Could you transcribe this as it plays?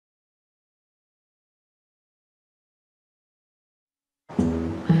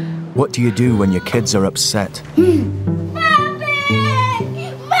What do you do when your kids are upset?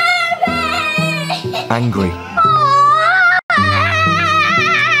 Angry.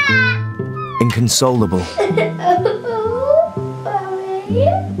 Inconsolable.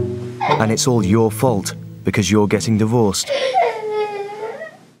 And it's all your fault because you're getting divorced.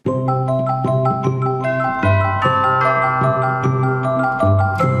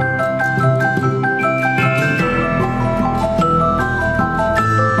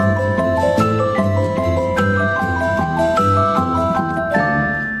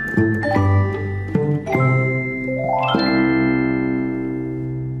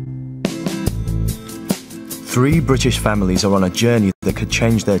 Three British families are on a journey that could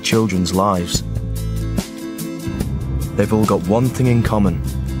change their children's lives. They've all got one thing in common: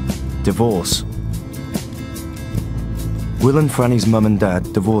 divorce. Will and Franny's mum and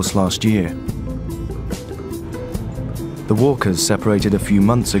dad divorced last year. The Walkers separated a few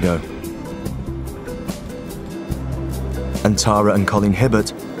months ago. And Tara and Colin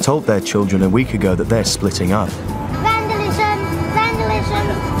Hibbert told their children a week ago that they're splitting up. Vandalism!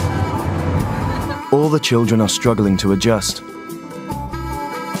 Vandalism! All the children are struggling to adjust.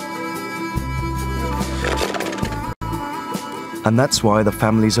 And that's why the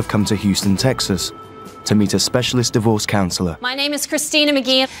families have come to Houston, Texas, to meet a specialist divorce counselor. My name is Christina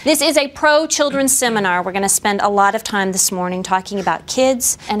McGee. This is a pro-children's seminar. We're going to spend a lot of time this morning talking about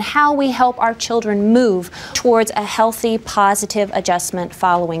kids and how we help our children move towards a healthy, positive adjustment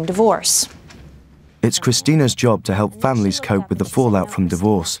following divorce. It's Christina's job to help families cope with the fallout from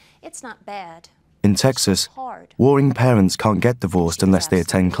divorce. It's not bad. In Texas, warring parents can't get divorced unless they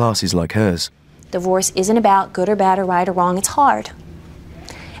attend classes like hers. Divorce isn't about good or bad or right or wrong. It's hard.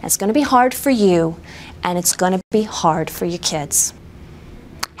 And it's going to be hard for you, and it's going to be hard for your kids.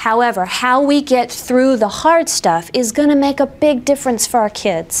 However, how we get through the hard stuff is going to make a big difference for our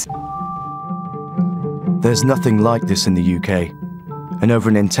kids. There's nothing like this in the UK. And over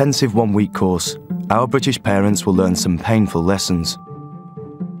an intensive one-week course, our British parents will learn some painful lessons.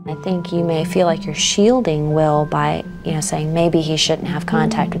 I think you may feel like you're shielding Will by, saying maybe he shouldn't have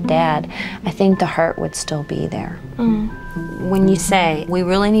contact with Dad. I think the hurt would still be there. When you say, we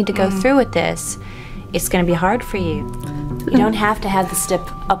really need to go through with this, it's going to be hard for you. You don't have to have the stiff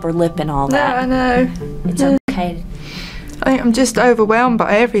upper lip and all that. No, I know. It's okay. I think I'm just overwhelmed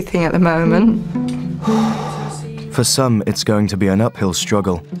by everything at the moment. For some, it's going to be an uphill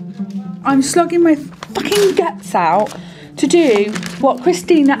struggle. I'm slogging my fucking guts out to do what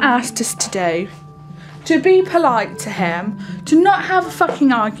Christina asked us to do. To be polite to him, to not have a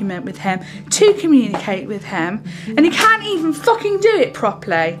fucking argument with him, to communicate with him, and he can't even fucking do it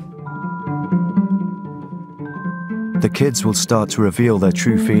properly. The kids will start to reveal their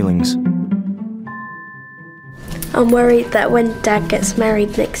true feelings. I'm worried that when Dad gets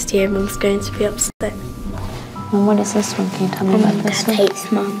married next year, Mum's going to be upset. And what is this one? Can you tell me about this one? Dad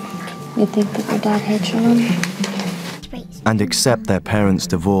hates Mum. You think that your dad hates your mum? And accept their parents'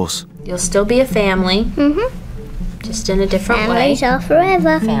 divorce. You'll still be a family, just in a different way. Families are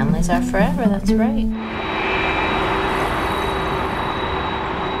forever. Families are forever, that's right.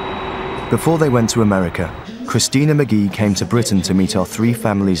 Before they went to America, Christina McGee came to Britain to meet our three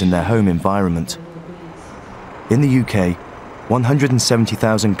families in their home environment. In the UK,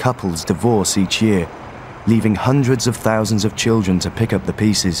 170,000 couples divorce each year, leaving hundreds of thousands of children to pick up the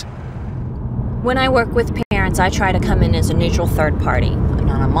pieces. When I work with parents, I try to come in as a neutral third party. I'm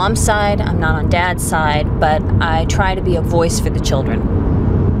not on Mom's side, I'm not on Dad's side, but I try to be a voice for the children.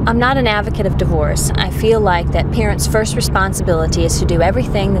 I'm not an advocate of divorce. I feel like that parents' first responsibility is to do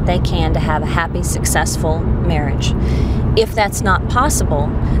everything that they can to have a happy, successful marriage. If that's not possible,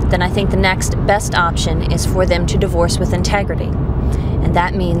 then I think the next best option is for them to divorce with integrity. And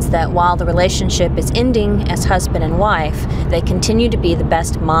that means that while the relationship is ending as husband and wife, they continue to be the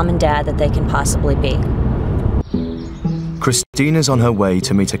best mom and dad that they can possibly be. Christina's on her way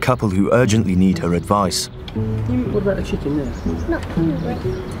to meet a couple who urgently need her advice. What about the chicken there? Not hungry.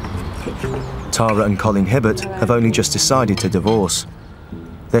 Tara and Colin Hibbert have only just decided to divorce.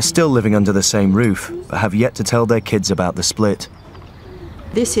 They're still living under the same roof, but have yet to tell their kids about the split.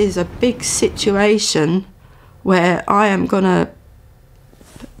 This is a big situation where I am going to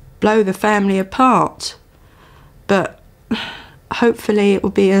blow the family apart, but hopefully it will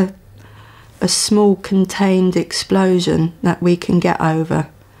be a small contained explosion that we can get over.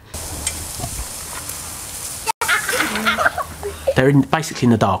 They're basically in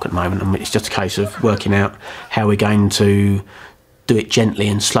the dark at the moment, and it's just a case of working out how we're going to do it gently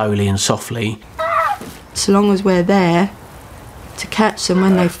and slowly and softly. So long as we're there to catch them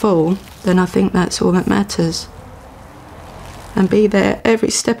when they fall, then I think that's all that matters. and be there every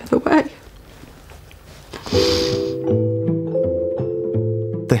step of the way.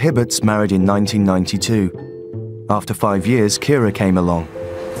 The Hibberts married in 1992. After 5 years, Kira came along.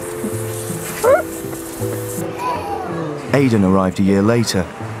 Aidan arrived a year later.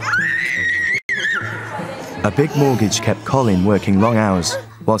 A big mortgage kept Colin working long hours,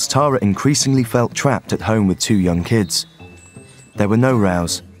 whilst Tara increasingly felt trapped at home with 2 young kids. There were no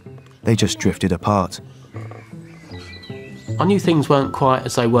rows. They just drifted apart. I knew things weren't quite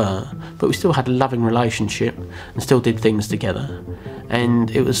as they were, but we still had a loving relationship and still did things together. And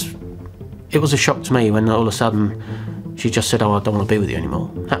it was a shock to me when all of a sudden she just said, "Oh, I don't want to be with you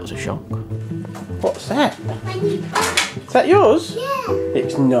anymore." That was a shock. What's that? Is that yours? Yeah.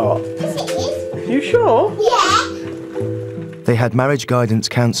 It's not. Yes, it is. You sure? Yeah. They had marriage guidance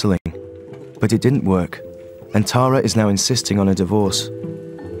counselling, but it didn't work, and Tara is now insisting on a divorce.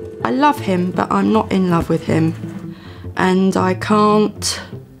 I love him, but I'm not in love with him. And I can't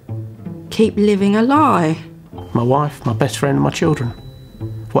keep living a lie. My wife, my best friend and my children.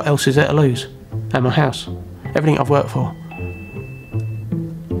 What else is there to lose? And my house. Everything I've worked for.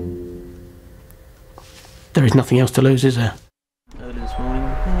 There is nothing else to lose, is there? Early this morning.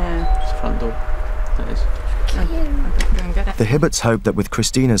 Yeah. It's the front door. That is. The Hibberts hope that with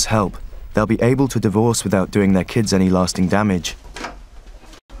Christina's help, they'll be able to divorce without doing their kids any lasting damage.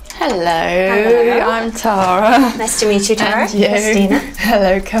 Hello, I'm Tara. Nice to meet you, Tara. And you. Christina.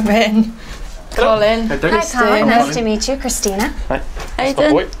 Hello, come in. Colin. Hey, Hi, Colin. Nice to meet you, Christina. Hi.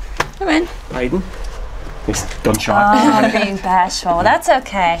 Aidan. Come in. Aidan. He's gone shy. Oh, being bashful. That's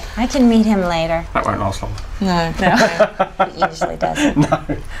okay. I can meet him later. That won't last long. No. It usually doesn't. No.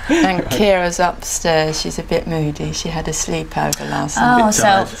 And Kira's upstairs. She's a bit moody. She had a sleepover last night. Oh,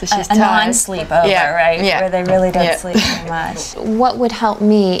 so she's a tired. non-sleepover, Yeah, right? yeah. Where they really don't Yeah. sleep very much. What would help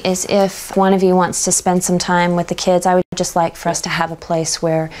me is if one of you wants to spend some time with the kids, I would just like for us to have a place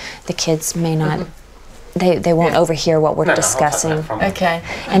where the kids may not, they won't overhear what we're discussing. Okay.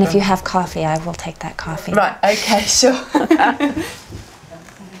 And if you have coffee, I will take that coffee. Right, okay, sure.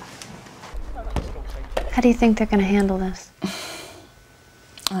 How do you think they're going to handle this?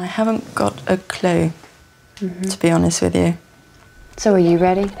 I haven't got a clue, to be honest with you. So are you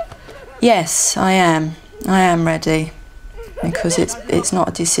ready? Yes, I am. I am ready. Because it's not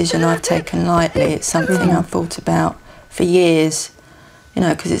a decision I've taken lightly. It's something I've thought about for years. You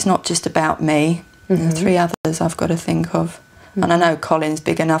know, because it's not just about me. There are 3 others I've got to think of. And I know Colin's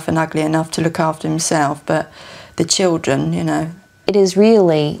big enough and ugly enough to look after himself, but the children, you know. It is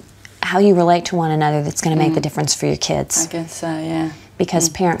really how you relate to one another that's going to make the difference for your kids. I guess so, yeah. Because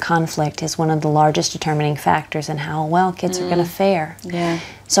parent conflict is one of the largest determining factors in how well kids are going to fare. Yeah.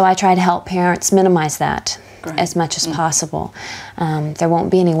 So I try to help parents minimize that as much as possible. There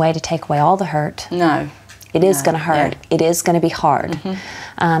won't be any way to take away all the hurt. No. It is going to hurt. Yeah. It is going to be hard.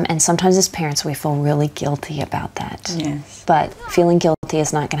 And sometimes as parents we feel really guilty about that. Yes. But feeling guilty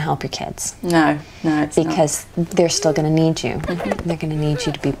is not going to help your kids. No, it's not. Because they're still going to need you. They're going to need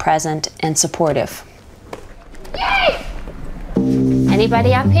you to be present and supportive.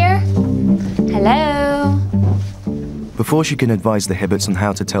 Anybody up here? Hello? Before she can advise the Hibberts on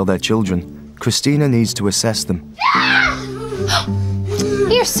how to tell their children, Christina needs to assess them.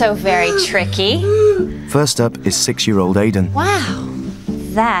 You're so very tricky. First up is 6-year-old Aidan. Wow,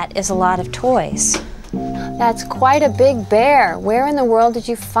 that is a lot of toys. That's quite a big bear. Where in the world did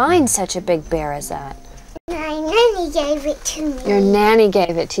you find such a big bear as that? My nanny gave it to me. Your nanny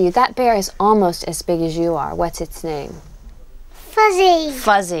gave it to you. That bear is almost as big as you are. What's its name? Fuzzy.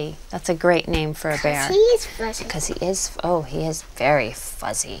 Fuzzy. That's a great name for a bear. He is fuzzy. Because he is very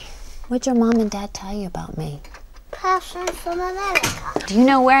fuzzy. What'd your mom and dad tell you about me? Person from America. Do you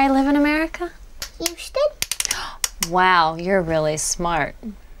know where I live in America? Houston? Wow, you're really smart.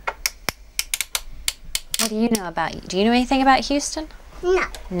 What do you know about, do you know anything about Houston? No.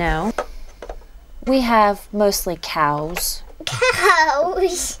 No. We have mostly cows.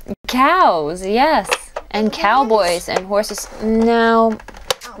 Cows. Cows, yes. And cowboys and horses. No,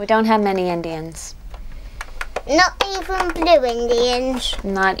 we don't have many Indians. Not even blue Indians.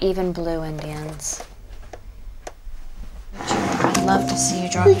 Not even blue Indians. I'd love to see you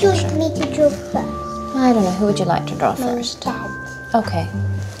draw a Who do you picture. want me to draw first? I don't know. Who would you like to draw first? Dad. Okay.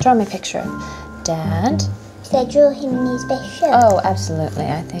 Draw me a picture of Dad. Should I draw him in his best shirt? Oh, absolutely,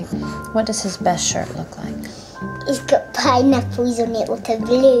 I think. What does his best shirt look like? He's got pineapples on it with a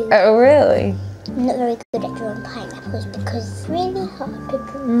blue. Oh, really? I'm not very good at drawing pineapples because it's really hard to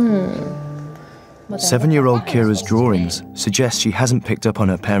draw. 7-year-old Kira's drawings suggest she hasn't picked up on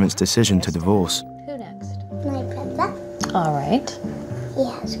her parents' decision to divorce. Who next? My brother, All right. he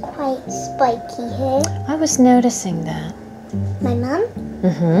has quite spiky hair. I was noticing that. my mum.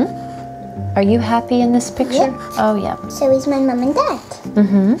 Mm-hmm. Are you happy in this picture? Yeah. Oh, yeah. So is my mum and dad.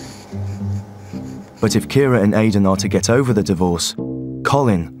 Mm-hmm. But if Kira and Aidan are to get over the divorce,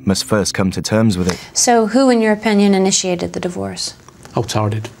 Colin must first come to terms with it. So who, in your opinion, initiated the divorce? Oh, Tara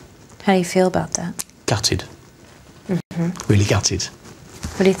did. How do you feel about that? Gutted. Mm-hmm. Really gutted.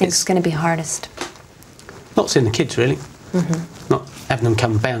 What do you think is going to be hardest? Not seeing the kids, really. Mm-hmm. Not having them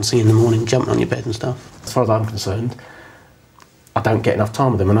come bouncing in the morning, jumping on your bed and stuff. As far as I'm concerned, I don't get enough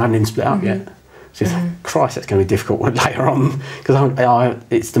time with them, and I haven't even split up yet. So, Christ, that's going to be difficult later on, because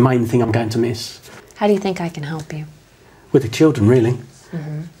it's the main thing I'm going to miss. How do you think I can help you? With the children, really.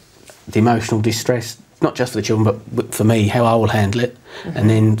 The emotional distress, not just for the children, but for me, how I will handle it. And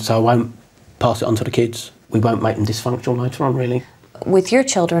then, so I won't pass it on to the kids. We won't make them dysfunctional later on, really. With your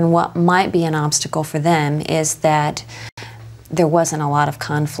children, what might be an obstacle for them is that there wasn't a lot of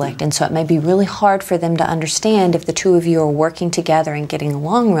conflict, and so it may be really hard for them to understand if the two of you are working together and getting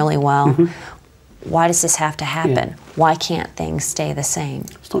along really well. Why does this have to happen? Yeah. Why can't things stay the same?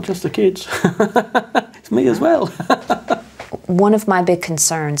 It's not just the kids. It's me as well. One of my big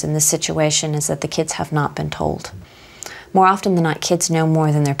concerns in this situation is that the kids have not been told. More often than not, kids know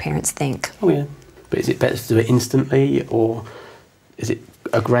more than their parents think. Oh, yeah. But is it better to do it instantly, or is it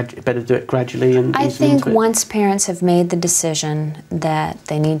better to do it gradually and I ease them think into it? once parents have made the decision that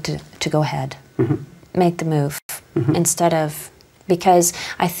they need to go ahead, make the move, instead of, because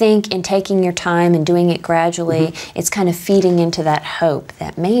I think in taking your time and doing it gradually, it's kind of feeding into that hope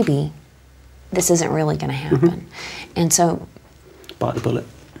that maybe this isn't really going to happen. And so, bite the bullet.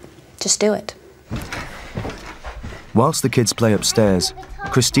 Just do it. Whilst the kids play upstairs,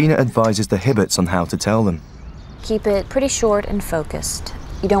 Christina advises the Hibbets on how to tell them. Keep it pretty short and focused.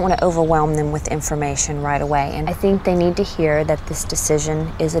 You don't want to overwhelm them with information right away. And I think they need to hear that this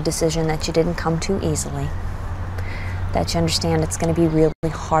decision is a decision that you didn't come to easily. That you understand it's going to be really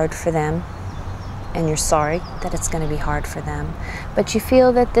hard for them. And you're sorry that it's going to be hard for them. But you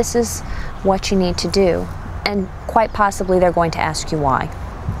feel that this is what you need to do. And quite possibly they're going to ask you why.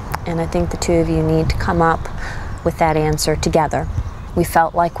 And I think the two of you need to come up with that answer together. We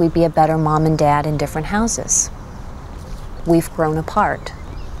felt like we'd be a better mom and dad in different houses. We've grown apart.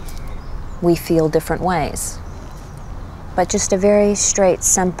 We feel different ways. But just a very straight,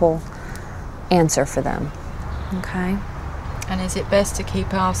 simple answer for them. Okay? And is it best to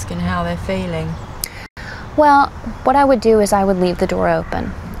keep asking how they're feeling? Well, what I would do is I would leave the door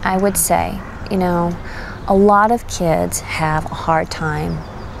open. I would say, you know, a lot of kids have a hard time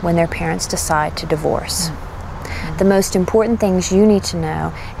when their parents decide to divorce. The most important things you need to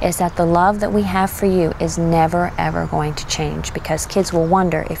know is that the love that we have for you is never, ever going to change, because kids will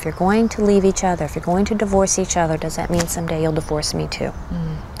wonder, if you're going to leave each other, if you're going to divorce each other, does that mean someday you'll divorce me too?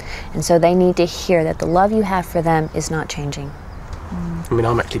 And so they need to hear that the love you have for them is not changing. I mean,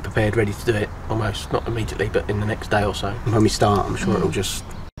 I'm actually prepared, ready to do it, almost, not immediately, but in the next day or so. When we start, I'm sure it'll just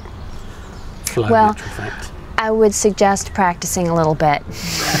flow, Well, natural fact. I would suggest practicing a little bit.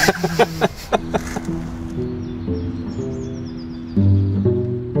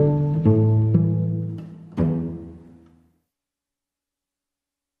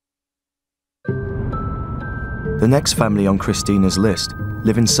 The next family on Christina's list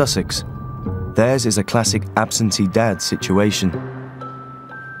live in Sussex. Theirs is a classic absentee dad situation.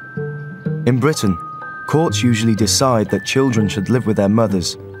 In Britain, courts usually decide that children should live with their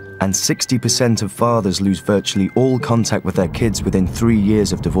mothers, and 60% of fathers lose virtually all contact with their kids within 3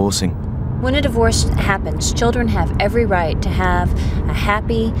 years of divorcing. When a divorce happens, children have every right to have a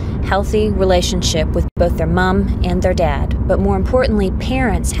happy, healthy relationship with both their mom and their dad. But more importantly,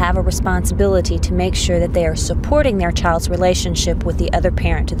 parents have a responsibility to make sure that they are supporting their child's relationship with the other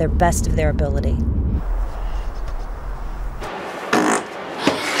parent to the best of their ability.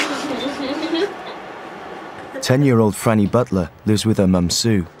 Ten-year-old Franny Butler lives with her mum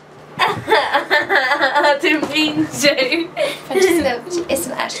Sue. I didn't mean to. Francesca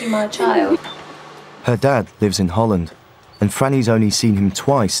isn't actually my child. Her dad lives in Holland, and Franny's only seen him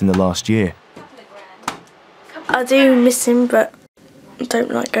twice in the last year. I do miss him, but I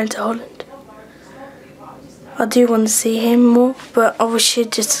don't like going to Holland. I do want to see him more, but I wish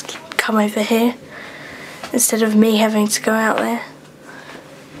he'd just come over here instead of me having to go out there.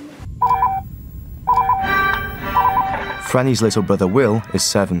 Franny's little brother Will is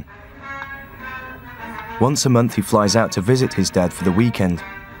 7. Once a month he flies out to visit his dad for the weekend.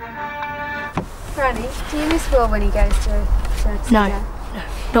 Franny, do you miss Will when he goes to No,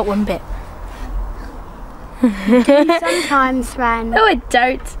 not one bit. Sometimes, Fran. No, I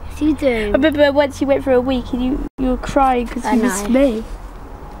don't. Yes, you do. I remember once you went for a week and you were crying because you missed me.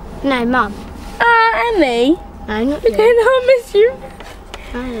 No, Mum. And me. I'm not Okay, I miss you.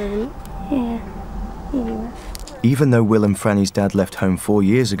 Yeah. Even though Will and Franny's dad left home 4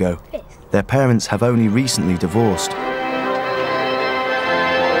 years ago, their parents have only recently divorced.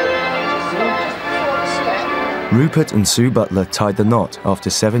 Rupert and Sue Butler tied the knot after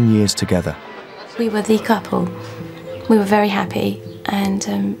 7 years together. We were the couple. We were very happy,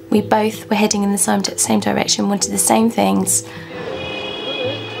 and we both were heading in the same direction, wanted the same things.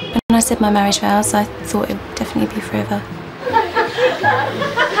 When I said my marriage vows, I thought it would definitely be forever.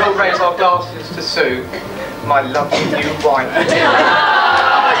 We'll raise our glasses to Sue, my lovely new wife.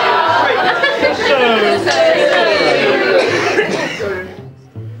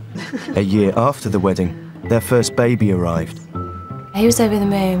 A year after the wedding, their first baby arrived. He was over the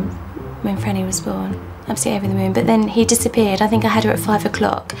moon when Franny was born, absolutely over the moon, but then he disappeared. I think I had her at 5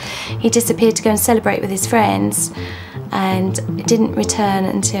 o'clock. He disappeared to go and celebrate with his friends and didn't return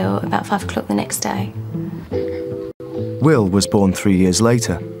until about 5 o'clock the next day. Will was born 3 years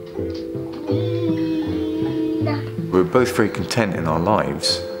later. We were both very content in our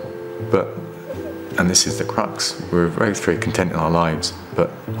lives, and this is the crux, we were both very content in our lives,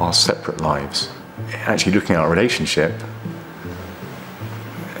 but our separate lives. Actually looking at our relationship,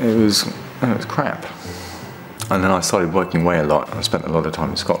 it was crap. And then I started working away a lot. I spent a lot of time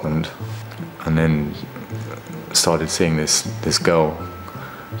in Scotland, and then started seeing this girl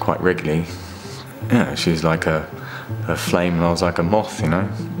quite regularly. Yeah, she's like a flame and I was like a moth, you know.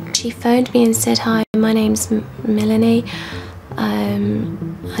 She phoned me and said, "Hi, my name's Melanie.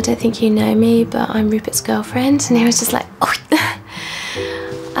 I don't think you know me, but I'm Rupert's girlfriend." And he was just like, oh.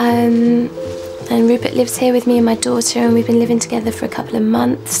 And Rupert lives here with me and my daughter, and we've been living together for a couple of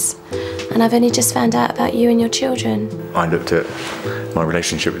months. And I've only just found out about you and your children. I looked at my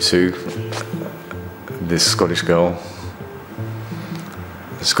relationship with Sue, this Scottish girl.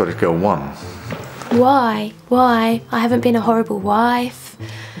 The Scottish girl won. Why? Why? I haven't been a horrible wife.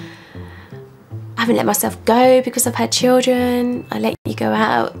 I haven't let myself go because I've had children. I let you go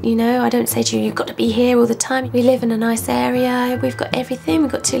out, you know. I don't say to you, you've got to be here all the time. We live in a nice area. We've got everything.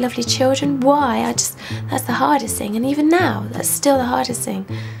 We've got 2 lovely children. Why? That's the hardest thing. And even now, that's still the hardest thing.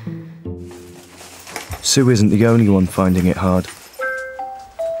 Sue isn't the only one finding it hard.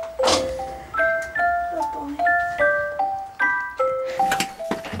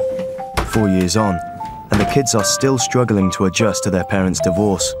 Oh, 4 years on, and the kids are still struggling to adjust to their parents'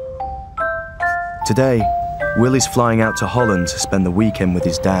 divorce. Today, Will is flying out to Holland to spend the weekend with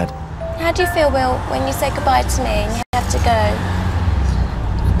his dad. How do you feel, Will, when you say goodbye to me and you have to go?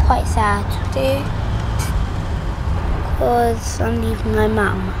 Quite sad. Do you? Because I'm leaving my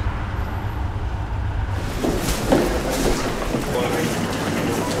mum.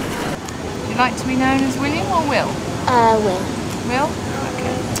 Would you like to be known as William or Will? Will. Will?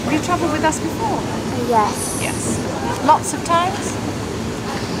 Okay. Have you travelled with us before? Yes. Yes. Lots of times?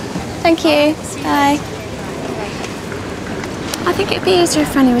 Thank you. Bye. I think it'd be easier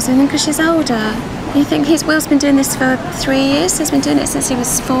if Franny was with him because she's older. You think Will's been doing this for 3 years? He's been doing it since he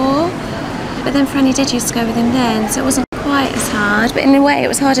was 4. But then Franny did used to go with him then, so it wasn't quite as hard. But in a way, it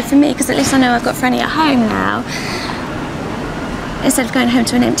was harder for me because at least I know I've got Franny at home now, instead of going home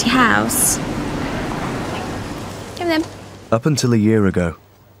to an empty house. Give them. Up until a year ago,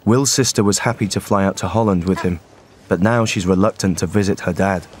 Will's sister was happy to fly out to Holland with him, but now she's reluctant to visit her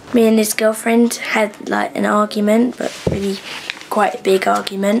dad. Me and his girlfriend had like an argument, but really quite a big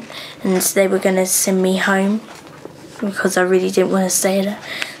argument, and they were going to send me home because I really didn't want to stay there.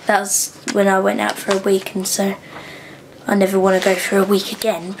 That was when I went out for a week, and so I never want to go for a week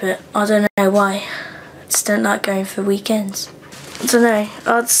again, but I don't know why. I just don't like going for weekends. I don't know,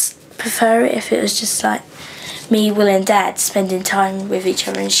 I'd prefer it if it was just like me, Will and Dad spending time with each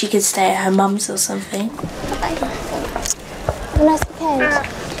other and she could stay at her mum's or something. Nice weekend.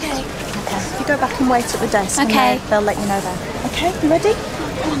 Okay. You go back and wait at the desk. Okay. And they'll let you know then. Okay, you ready?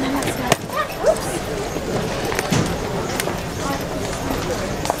 Come on then, let's go.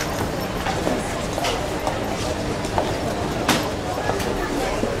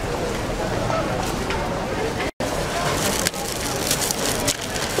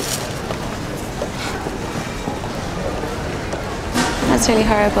 That's really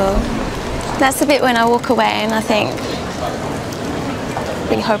horrible. That's the bit when I walk away and I think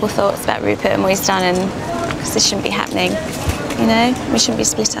really horrible thoughts about Rupert and what he's done, and because this shouldn't be happening, you know? We shouldn't be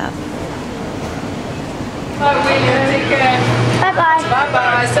split up. Bye, William. Take care. Bye-bye.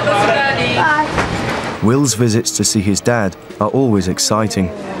 Bye-bye. Bye. Bye. Will's visits to see his dad are always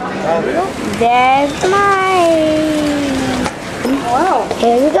exciting. There's mine. Wow.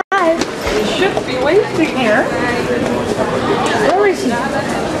 Here we go. He should be waiting here. Where is he?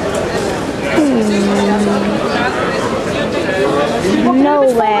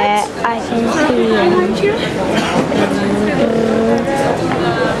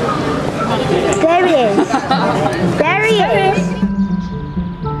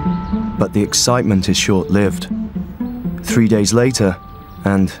 But the excitement is short-lived. 3 days later,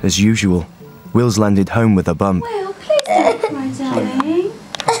 and as usual, Will's landed home with a bump. Will, please don't cry, darling.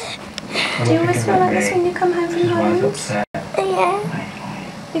 Do you always feel like this when you come home from Holland? Yeah.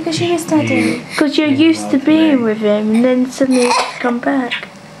 Because you miss Daddy? Because you're used to being with him and then suddenly you come back.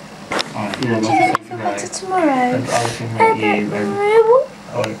 Do you think you'll feel better tomorrow?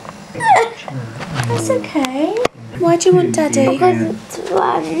 That's okay. Why do you want Daddy? Because it's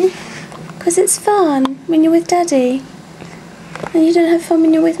fun. Because it's fun when you're with Daddy. And you don't have fun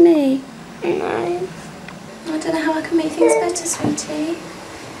when you're with me? No. I don't know how I can make things better, sweetie.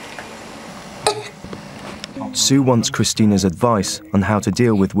 Sue wants Christina's advice on how to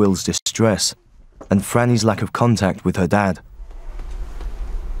deal with Will's distress and Franny's lack of contact with her dad.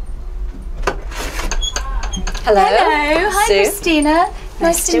 Hello. Hello. Hi, Sue. Christina.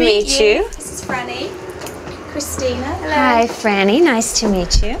 Nice to meet you. This is Franny. Christina. Hello. Hi, Franny. Nice to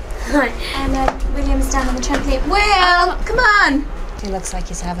meet you. Hi. And William's down on the trampoline. Will, come on. He looks like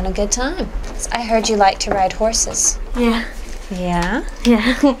he's having a good time. I heard you like to ride horses. Yeah. Yeah?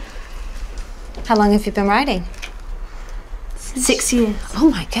 Yeah. How long have you been riding? 6 years. Oh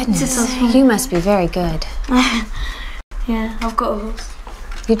my goodness. You must be very good. Yeah, I've got a horse.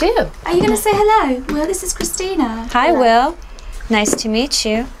 You do? Are you going to say hello? Will, this is Christina. Hi, Will. Nice to meet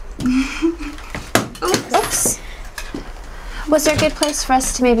you. Oops. Was there a good place for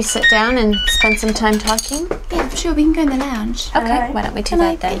us to maybe sit down and spend some time talking? Yeah, sure, we can go in the lounge. Okay, why don't we do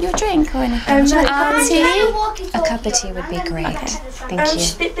that then? Get you a drink or anything? Would you like a cup of tea? A cup of tea would be great. Thank I'm you.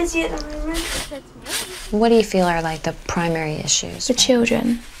 just a bit busy at the moment. What do you feel are like the primary issues? The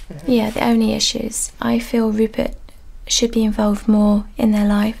children. Yeah, the only issues. I feel Rupert should be involved more in their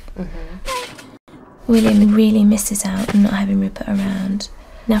life. William really misses out on not having Rupert around.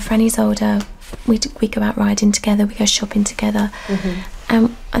 Now Franny's older, we go out riding together, we go shopping together.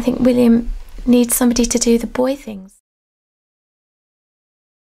 And I think William needs somebody to do the boy things.